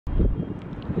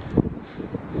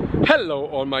Hello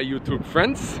all my YouTube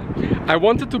friends. I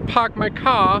wanted to park my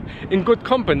car in good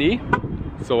company,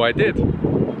 so I did.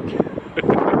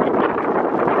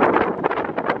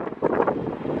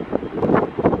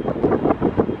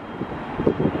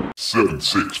 7,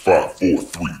 6, 5, 4,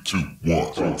 3, 2, 1.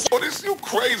 Oh, this you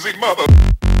crazy mother.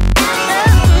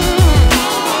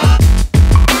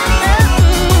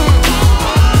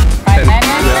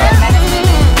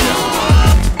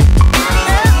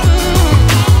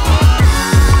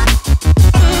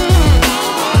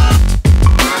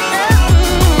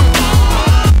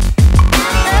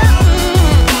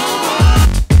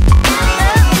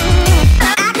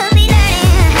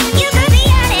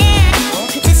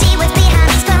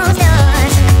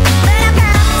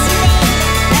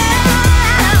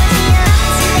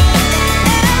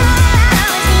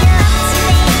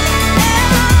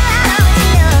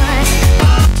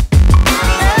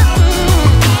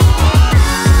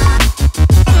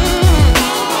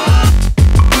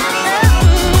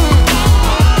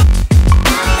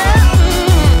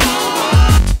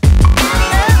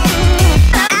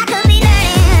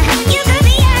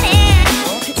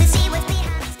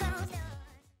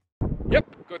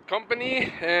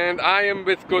 Company, and I am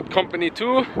with good company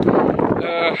too.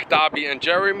 Darby and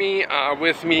Jeremy are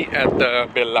with me at the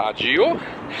Bellagio.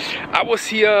 I was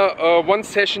here one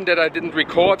session that I didn't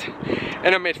record,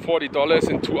 and I made $40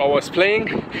 in 2 hours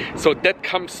playing, so that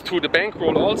comes to the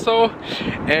bankroll also.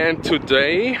 And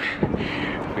today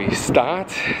we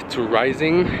start to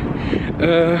rising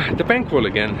the bankroll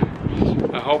again.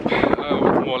 I hope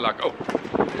with more luck. Oh,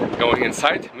 going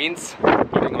inside means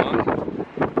putting on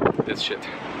this shit.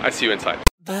 I see you inside.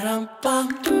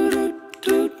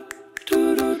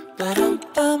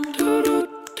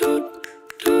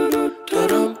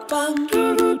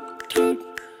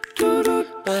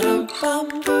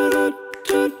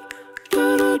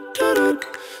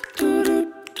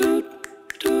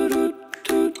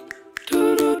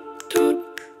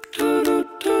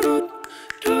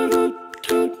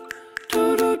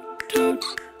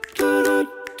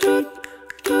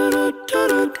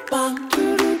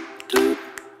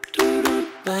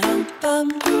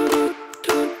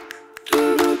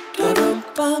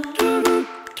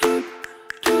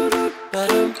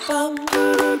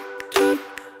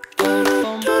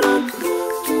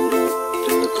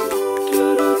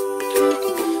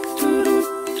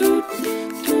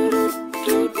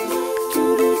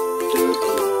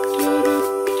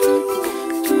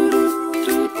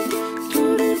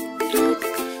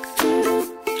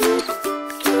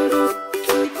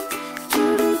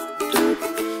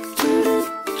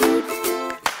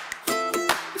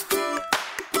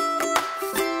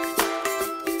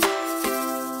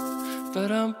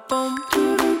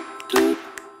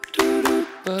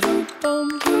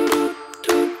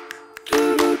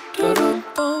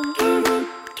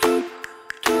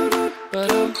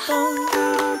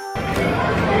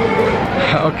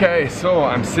 Okay, so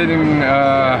I'm sitting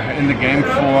in the game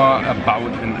for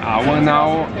about an hour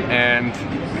now and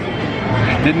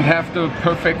didn't have the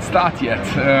perfect start yet.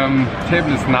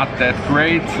 Table is not that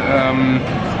great.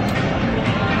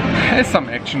 There's some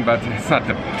action, but it's not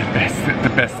the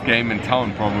best game in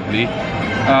town probably.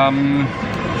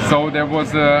 So there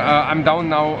was I'm down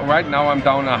now. Right now I'm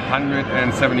down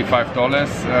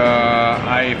 $175.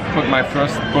 I put my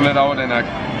first bullet out and I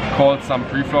called some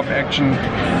pre-flop action,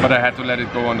 but I had to let it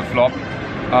go on the flop.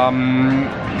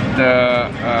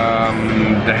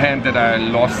 The hand that I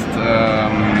lost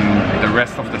the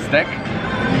rest of the stack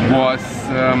was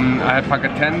I had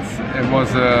pocket tens. It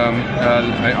was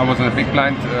I was in a big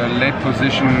blind, late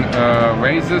position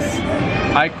raises.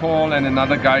 I call and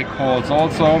another guy calls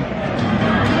also.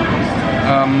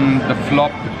 The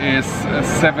flop is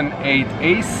 7-8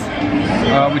 ace.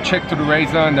 We checked to the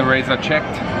razor and the razor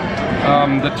checked.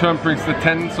 The turn brings the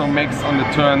 10, so makes on the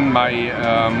turn my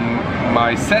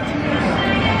my set.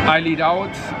 I lead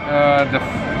out.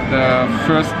 The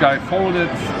first guy folded,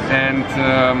 and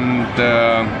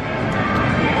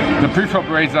the pre-flop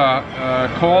razor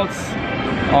calls.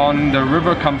 On the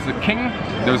river comes the king.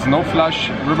 There's no flush.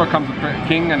 River comes the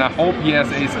king, and I hope he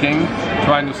has ace king.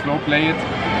 Trying to slow play it.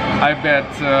 I bet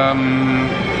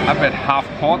half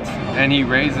pot, and he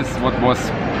raises what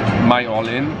was my all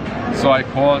in. So I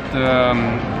called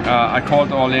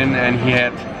all in, and he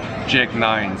had Jack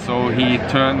 9. So he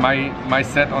turned my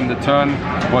set on the turn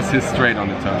was his straight on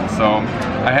the turn. So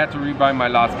I had to rebuy my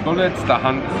last bullets, the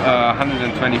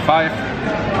 125,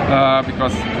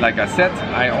 because like I said,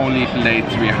 I only played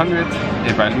 300.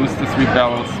 If I lose the 3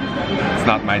 barrels, it's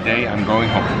not my day. I'm going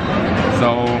home.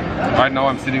 So right now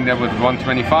I'm sitting there with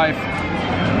 125.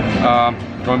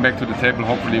 Going back to the table,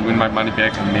 hopefully win my money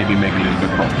back and maybe make a little bit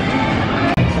profit.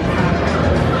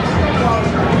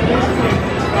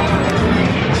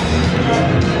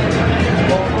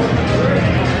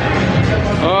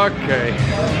 Okay,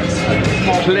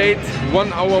 played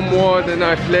 1 hour more than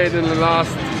I played in the last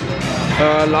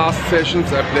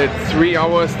sessions. I played 3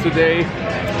 hours today.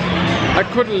 I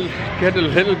couldn't get a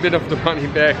little bit of the money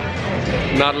back,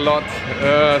 not a lot.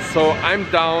 So I'm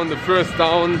down, the first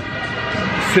down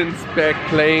since back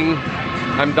playing.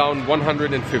 I'm down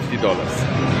 $150.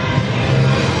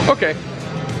 Okay,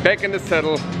 back in the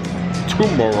saddle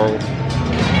tomorrow.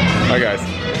 Bye guys.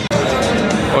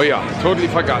 Oh yeah, totally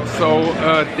forgot. So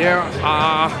there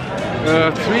are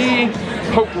 3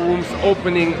 poker rooms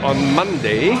opening on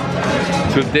Monday.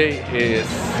 Today is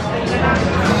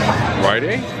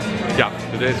Friday. Yeah,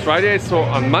 today is Friday. So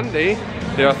on Monday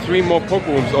there are 3 more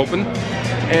poker rooms open,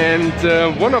 and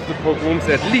one of the poker rooms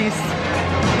at least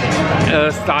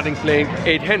starting playing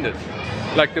 8-handed.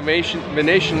 Like the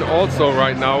Venetian also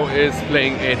right now is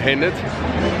playing 8-handed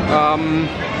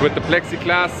with the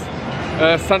plexiglass.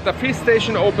 Santa Fe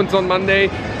station opens on Monday,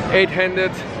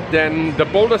 8-handed. Then the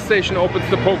Boulder station opens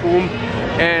the poker room,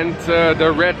 and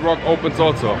the Red Rock opens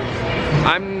also.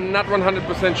 I'm not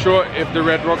 100% sure if the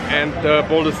Red Rock and the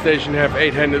Boulder station have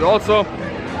 8-handed also,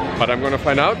 but I'm gonna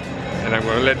find out and I'm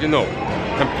gonna let you know.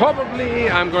 And probably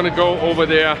I'm gonna go over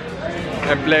there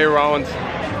and play around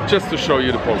just to show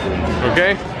you the poker room,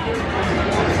 okay?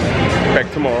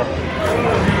 Back tomorrow.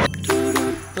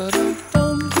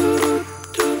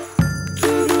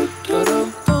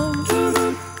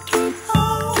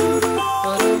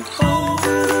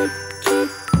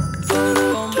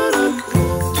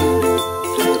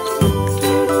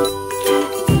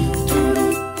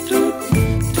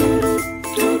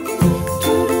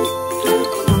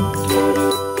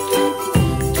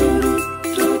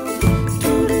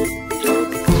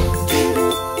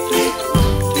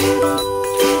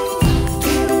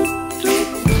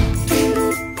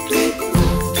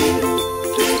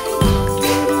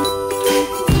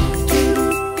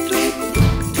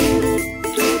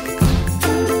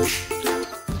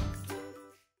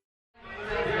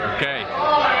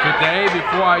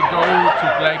 Before I go to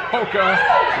play poker,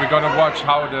 we're gonna watch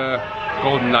how the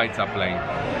Golden Knights are playing.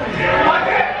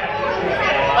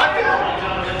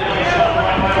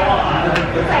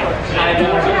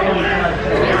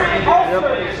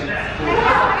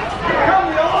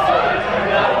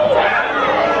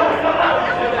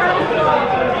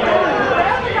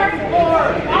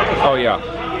 Oh yeah,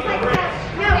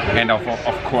 and of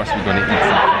course we're gonna eat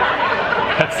something.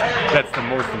 That's the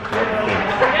most important thing,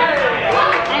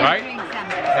 right?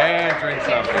 And drink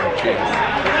something. Cheers.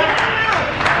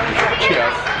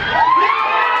 Cheers.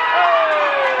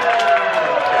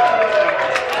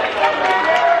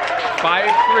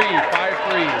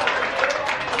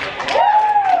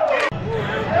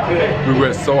 5-3. We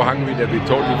were so hungry that we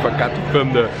totally forgot to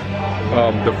film the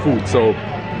food. So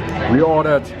we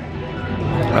ordered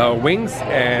wings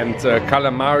and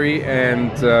calamari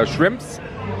and shrimps.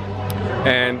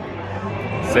 And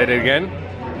say it again.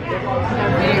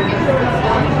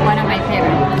 One of my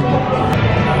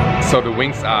favorites. So the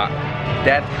wings are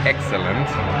that excellent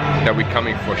that we're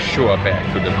coming for sure back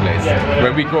to the place.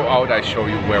 When we go out, I show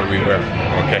you where we were,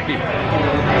 okay?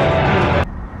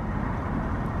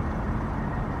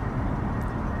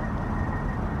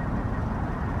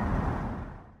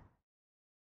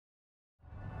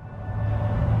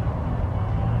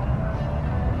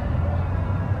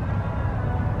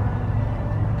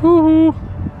 Woohoo!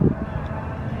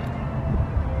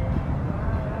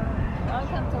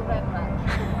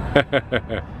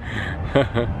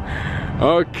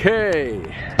 Okay,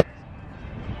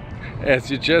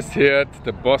 as you just heard,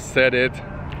 the boss said it,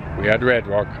 we had Red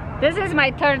Rock. This is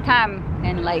my 3rd time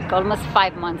in like almost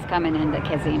 5 months coming in the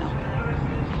casino.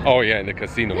 Oh yeah, in the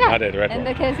casino, yeah, not at Red Rock. In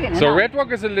the casino. So no. Red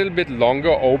Rock is a little bit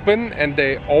longer open, and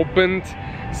they opened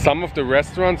some of the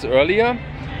restaurants earlier.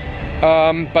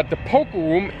 But the poker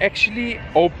room actually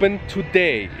opened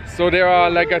today. So there are,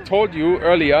 like I told you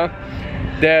earlier,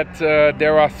 that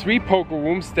there are 3 poker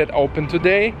rooms that open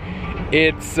today.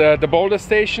 It's the Boulder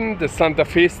station, the Santa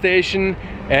Fe station,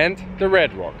 and the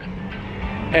Red Rock.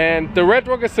 And the Red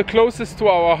Rock is the closest to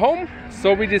our home,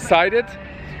 so we decided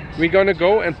we're gonna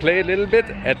go and play a little bit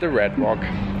at the Red Rock.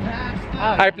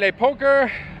 Oh. I play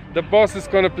poker, the boss is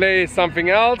gonna play something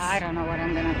else. I don't know what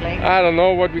I'm gonna play. I don't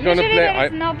know what we're gonna play. There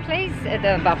is no place at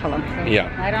the Buffalo. So yeah.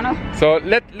 I don't know. So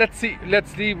let's see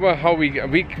how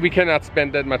we cannot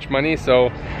spend that much money.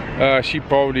 So she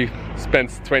probably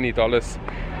spends $20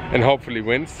 and hopefully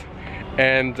wins.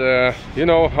 And you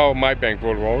know how my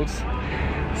bankroll rolls.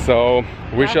 So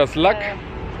wish us luck.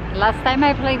 Last time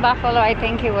I played Buffalo, I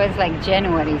think it was like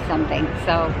January something.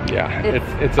 So yeah,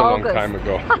 it's a long time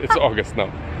ago. It's August now.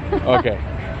 Okay.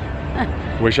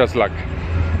 Wish us luck.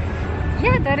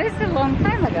 Yeah, that is a long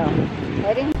time ago.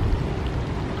 I didn't.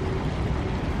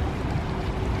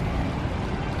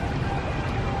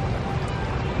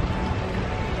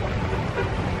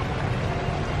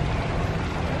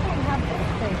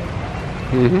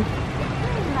 Mm-hmm.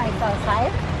 It's nice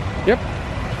outside. Yep.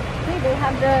 See, they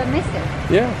have the mister.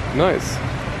 Yeah, nice.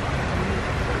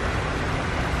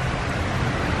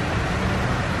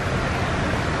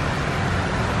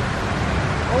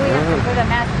 Oh, we have to put a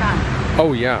mask on.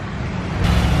 Oh yeah.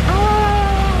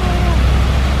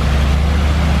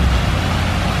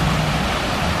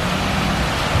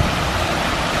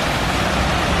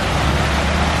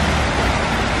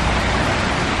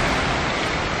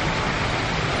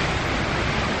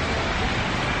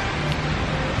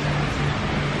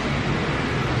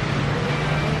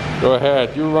 Go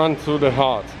ahead, you run through the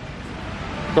heart.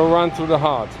 Go run through the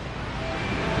heart.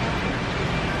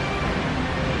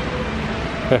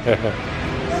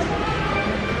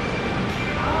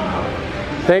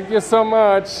 Thank you so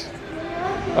much.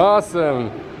 Awesome.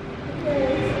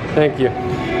 Thank you.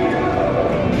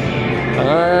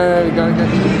 Alright, we gotta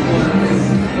get you.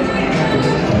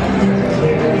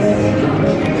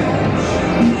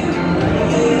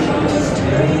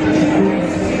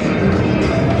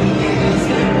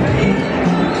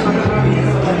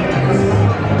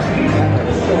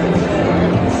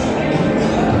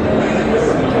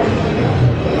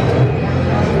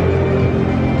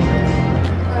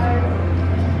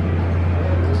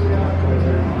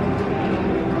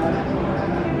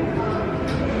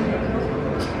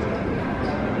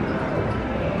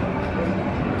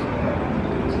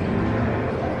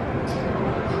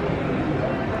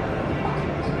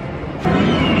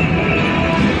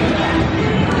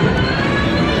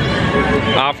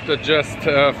 After just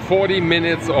 40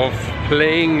 minutes of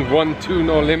playing 1-2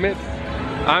 no limit,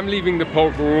 I'm leaving the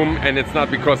poker room, and it's not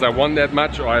because I won that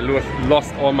much or I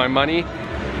lost all my money.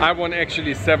 I won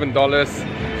actually $7.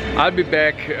 I'll be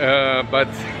back, but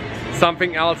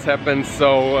something else happened,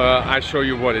 so I show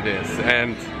you what it is,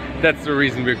 and that's the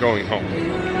reason we're going home.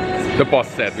 The boss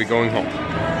said we're going home.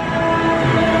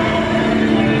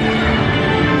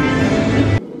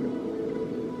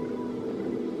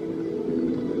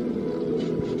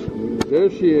 There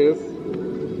she is.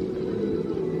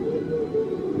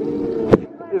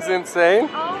 It's insane.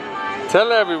 Oh my.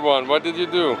 Tell everyone, what did you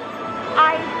do?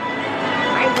 I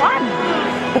won.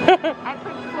 I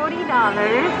put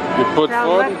 $40. You put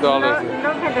 $40.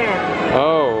 Look at it.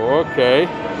 Oh, okay.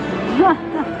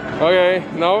 Okay,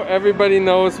 now everybody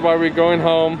knows why we're going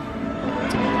home.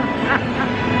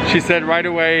 She said right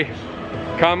away,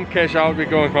 come cash out, we're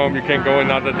going home. You can go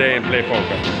another day and play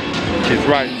poker. She's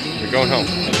right, we're going home.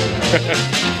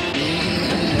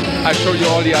 I show you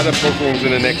all the other poker rooms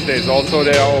in the next days. Also,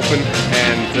 they are open,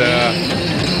 and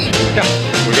yeah,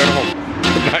 we're going home.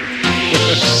 Good night.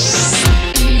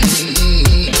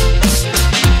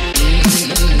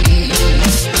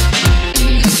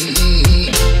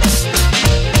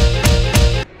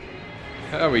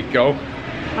 There we go.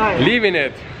 Oh, Leaving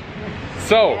it.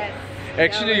 So, yes.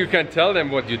 actually, you can tell them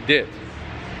what you did.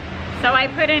 So I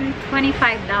put in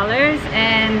 $25,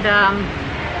 and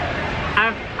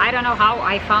I don't know how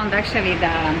I found actually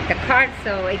the card,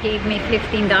 so it gave me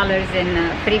 $15 in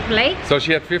free play. So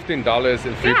she had $15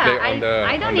 in free play on the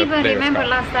I don't even remember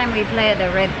last time we played the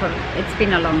red pool. It's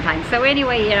been a long time. So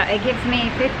anyway, it gives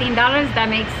me $15. That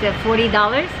makes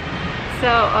 $40. So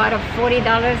out of $40,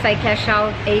 I cash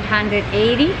out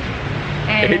 $880.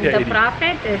 And the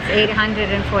profit is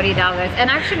 $840. And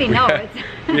actually, no, it's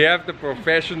we have the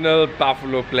professional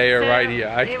Buffalo player right here.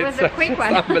 It was a quick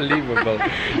one. Unbelievable.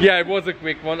 Yeah, it was a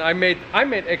quick one. I made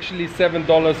actually $7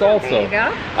 also. There you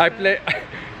go. I play.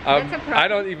 I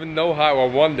don't even know how I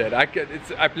won that. I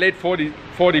played 40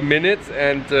 minutes,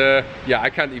 and yeah, I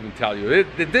can't even tell you.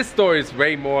 This story is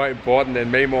way more important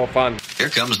and way more fun. Here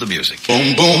comes the music.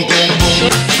 Boom, boom, boom,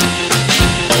 boom.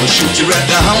 I'll shoot you right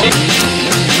down.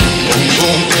 Boom,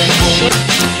 boom, boom, boom.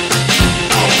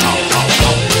 Ow, ow, ow,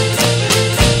 ow.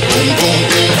 Boom, boom,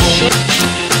 boom, boom.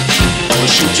 I'll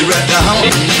shoot you right down.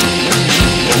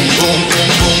 Boom, boom, boom,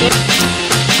 boom.